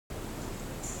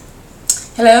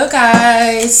Hello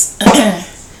guys.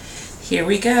 Here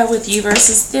we go with you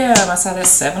versus them. I saw that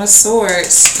Seven of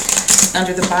Swords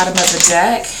under the bottom of the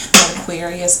deck.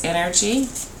 Aquarius energy.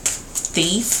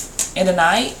 Thief in the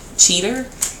night. Cheater.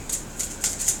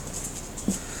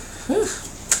 Whew.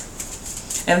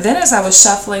 And then as I was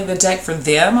shuffling the deck for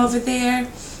them over there,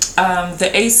 the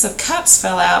Ace of Cups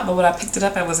fell out, but when I picked it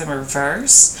up, it was in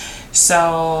reverse.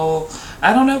 So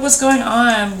I don't know what's going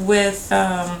on with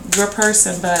your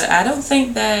person, but I don't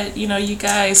think that, you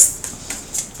guys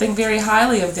think very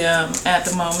highly of them at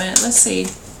the moment. Let's see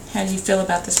how you feel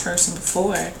about this person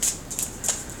before.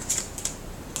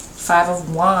 Five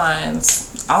of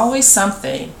Wands. Always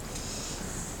something.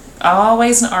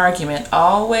 Always an argument.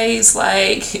 Always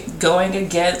like going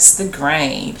against the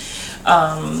grain.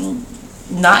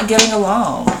 Not getting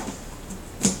along.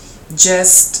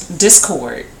 Just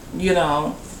discord,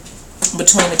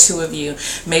 between the two of you.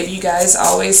 Maybe you guys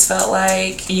always felt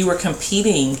like you were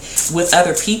competing with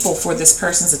other people for this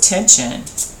person's attention.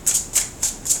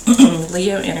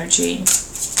 Leo energy.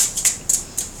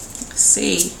 Let's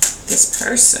see this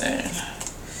person.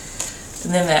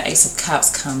 And then that Ace of Cups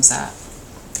comes up.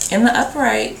 In the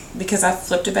upright, because I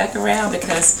flipped it back around,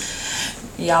 because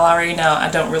y'all already know I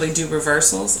don't really do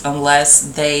reversals unless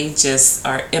they just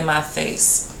are in my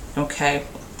face. Okay?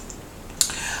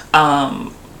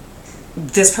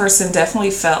 This person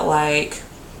definitely felt like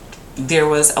there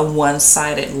was a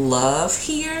one-sided love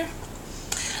here,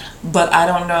 but I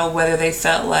don't know whether they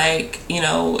felt like,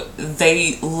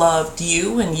 they loved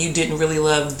you and you didn't really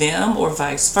love them, or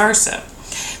vice versa.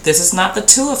 This is not the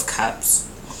Two of Cups.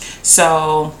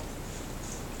 So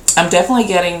I'm definitely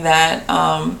getting that,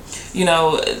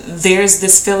 there's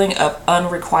this feeling of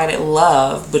unrequited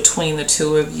love between the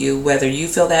two of you, whether you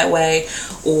feel that way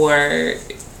or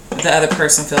the other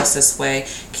person feels this way.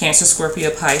 Cancer, Scorpio,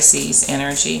 Pisces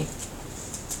energy.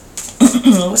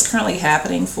 What's currently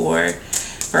happening for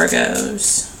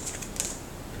Virgos?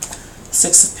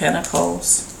 Six of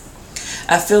Pentacles.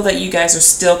 I feel that you guys are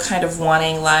still kind of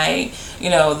wanting, like,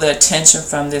 the attention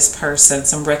from this person,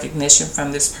 some recognition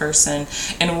from this person,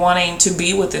 and wanting to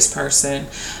be with this person.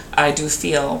 I do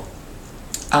feel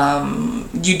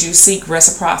you do seek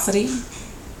reciprocity.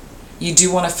 You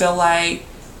do want to feel like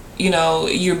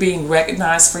you're being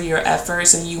recognized for your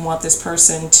efforts, and you want this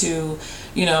person to,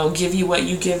 give you what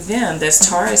you give them. That's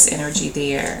Taurus energy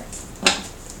there.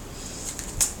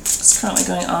 What's currently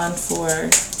going on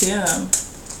for them?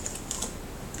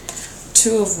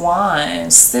 Two of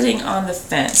Wands, sitting on the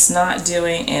fence, not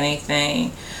doing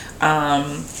anything.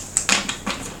 I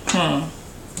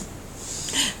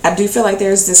do feel like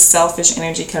there's this selfish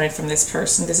energy coming from this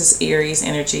person. This is Aries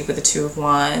energy with the Two of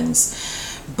Wands.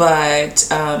 But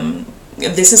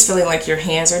this is feeling like your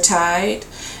hands are tied,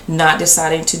 not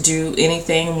deciding to do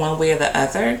anything one way or the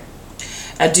other.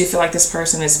 I do feel like this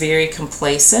person is very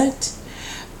complacent,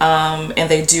 and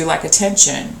they do like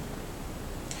attention.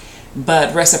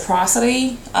 But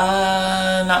reciprocity,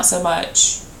 not so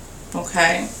much.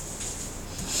 Okay?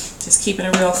 Just keeping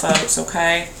it real, folks,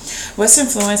 okay? What's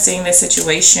influencing the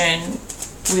situation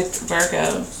with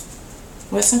Virgos?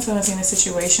 What's influencing the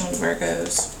situation with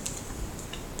Virgos?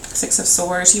 Six of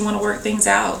Swords. You want to work things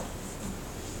out.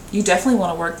 You definitely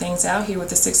want to work things out here with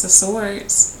the Six of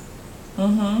Swords.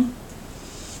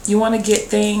 You want to get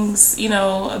things,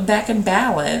 back in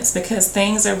balance, because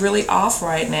things are really off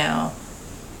right now.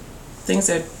 Things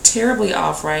are terribly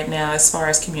off right now as far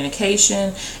as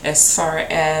communication, as far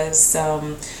as,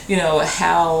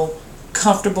 how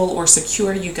comfortable or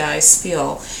secure you guys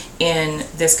feel in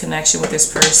this connection with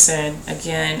this person.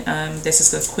 Again, this is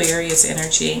the Aquarius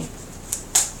energy.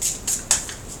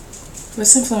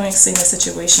 What's influencing the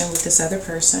situation with this other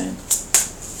person?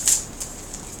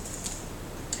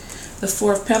 The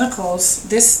Four of Pentacles.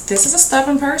 This is a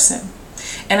stubborn person.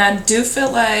 And I do feel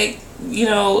like,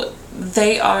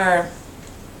 they are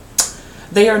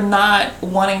not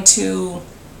wanting to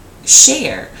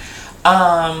share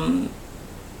of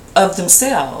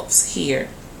themselves here.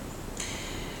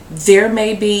 There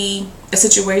may be a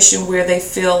situation where they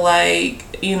feel like,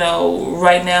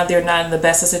 right now they're not in the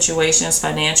best of situations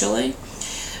financially.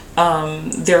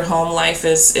 Their home life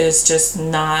is just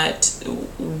not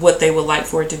what they would like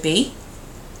for it to be.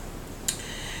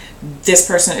 This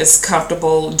person is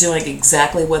comfortable doing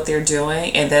exactly what they're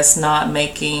doing, and that's not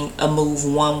making a move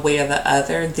one way or the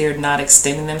other. They're not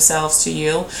extending themselves to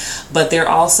you, but they're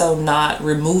also not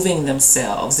removing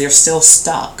themselves. They're still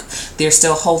stuck. They're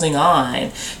still holding on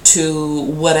to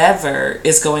whatever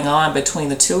is going on between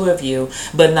the two of you,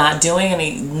 but not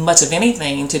doing much of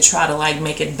anything to try to like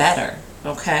make it better.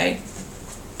 Okay?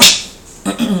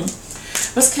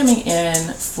 What's coming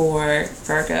in for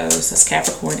Virgos? That's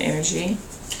Capricorn energy.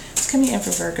 What's coming in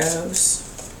for Virgos?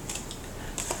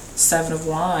 Seven of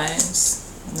Wands.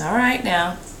 All right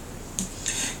now.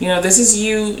 You know, this is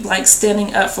you like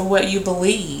standing up for what you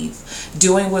believe,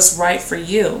 doing what's right for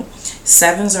you.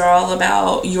 Sevens are all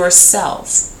about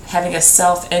yourself, having a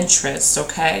self-interest,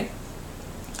 okay?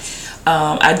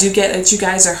 I do get that you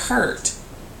guys are hurt.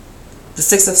 The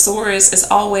Six of Swords is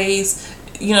always,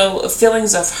 you know,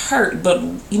 feelings of hurt, but,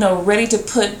 you know, ready to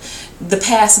put the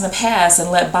past in the past and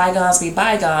let bygones be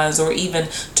bygones, or even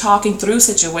talking through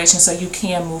situations so you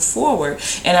can move forward.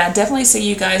 And I definitely see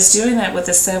you guys doing that with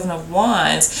the Seven of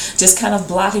Wands, just kind of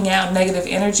blocking out negative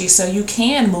energy so you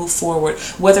can move forward,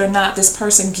 whether or not this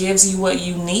person gives you what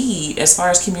you need as far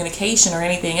as communication or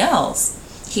anything else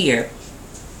here.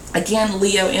 Again,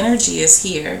 Leo energy is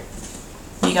here.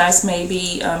 You guys may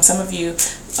be, some of you,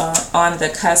 on the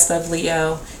cusp of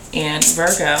Leo and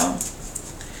Virgo.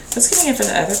 What's coming in for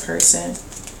the other person?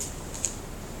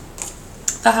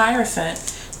 The Hierophant,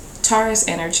 Taurus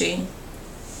energy.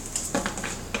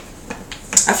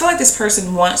 I feel like this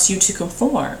person wants you to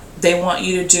conform. They want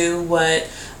you to do what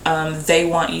they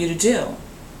want you to do.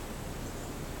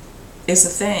 It's a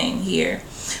thing here.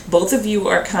 Both of you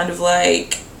are kind of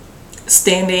like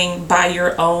standing by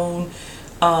your own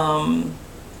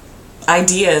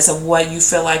ideas of what you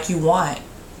feel like you want.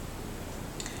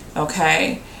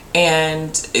 Okay?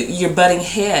 And you're butting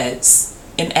heads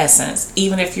in essence,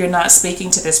 even if you're not speaking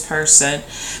to this person,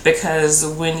 because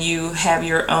when you have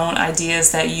your own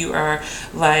ideas that you are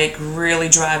like really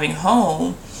driving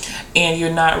home and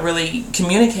you're not really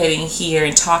communicating here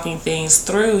and talking things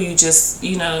through, you just,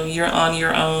 you know, you're on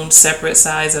your own separate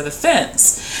sides of the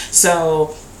fence.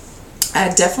 So I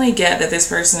definitely get that this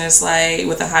person is like,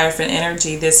 with the Hierophant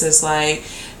energy, this is like,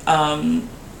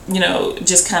 you know,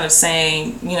 just kind of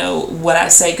saying, you know, what I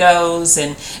say goes,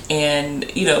 and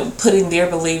you know, putting their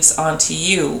beliefs onto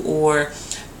you, or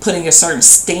putting a certain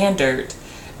standard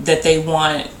that they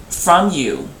want from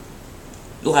you,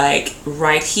 like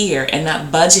right here, and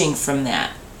not budging from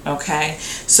that. Okay,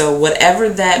 so whatever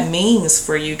that means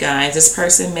for you guys, this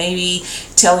person may be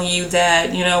telling you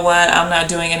that, you know what, I'm not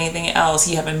doing anything else,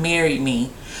 you haven't married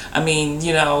me. I mean,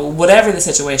 you know, whatever the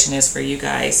situation is for you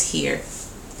guys here.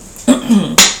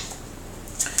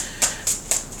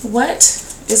 What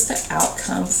is the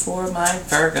outcome for my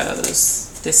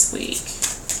Virgos this week?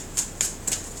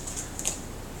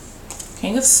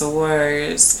 King of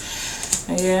Swords.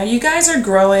 Yeah, you guys are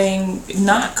growing,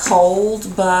 not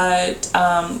cold, but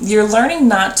you're learning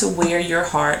not to wear your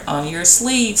heart on your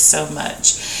sleeve so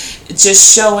much.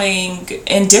 Just showing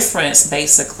indifference,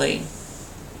 basically.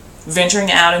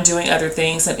 Venturing out and doing other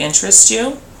things that interest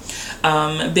you.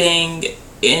 Being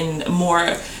in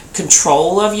more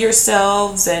control of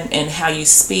yourselves and how you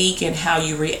speak and how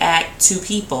you react to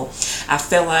people. I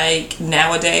feel like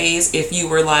nowadays, if you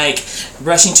were like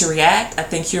rushing to react, I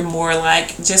think you're more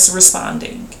like just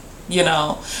responding, you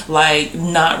know, like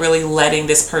not really letting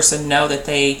this person know that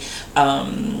they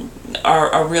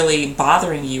are really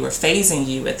bothering you or phasing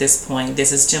you at this point.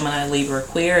 This is Gemini, Libra,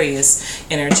 Aquarius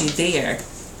energy there.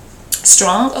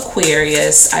 Strong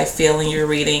Aquarius, I feel in your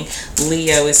reading.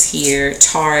 Leo is here.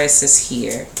 Taurus is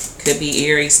here. Could be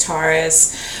Aries,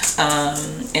 Taurus,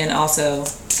 and also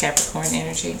Capricorn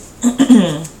energy.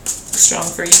 Strong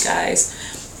for you guys.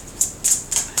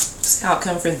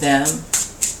 Outcome for them.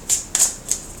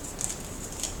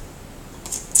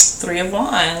 Three of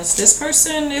Wands. This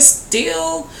person is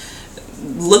still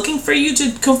looking for you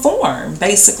to conform,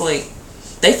 basically.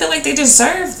 They feel like they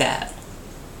deserve that.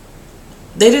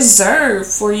 They deserve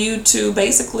for you to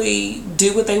basically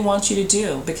do what they want you to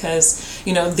do, because,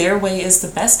 you know, their way is the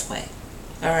best way.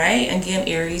 All right? Again,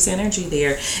 Aries energy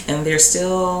there. And there's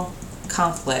still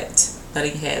conflict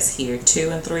butting heads here. 2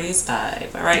 and 3 is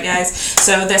 5. All right, guys?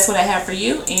 So that's what I have for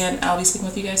you, and I'll be speaking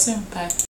with you guys soon. Bye.